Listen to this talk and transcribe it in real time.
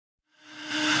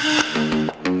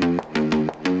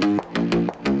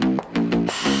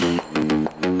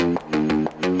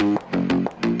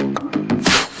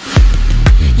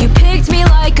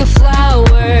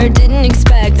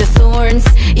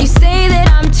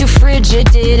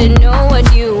but didn't know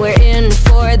what you were in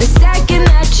for. The second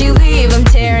that you leave, I'm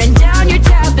tearing down your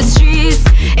tapestries.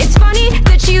 It's funny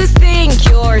that you think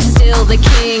you're still the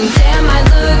king. Damn, I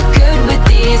look good with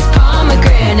these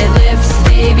pomegranate lips.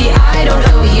 Baby, I don't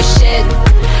owe you shit.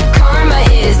 Karma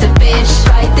is a bitch.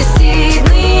 Bite the seed,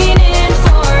 lean in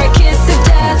for a kiss of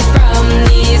death from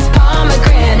these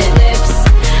pomegranate lips.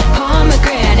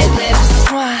 Pomegranate lips.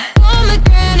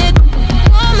 Pomegranate,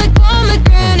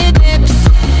 pomegranate lips.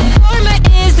 Karma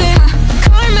is a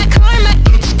karma,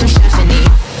 it's Persephone.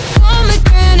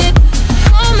 Pomegranate,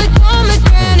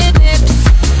 pomegranate lips.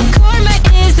 Karma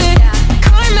is a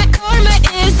karma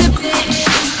is a bitch.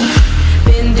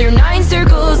 Been through 9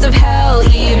 circles of hell,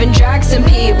 even dragged some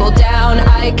people down.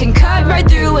 I can cut right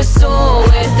through a soul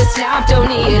with a snap, don't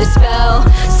need a spell.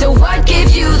 So what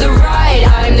gave you the right?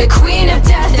 I'm the queen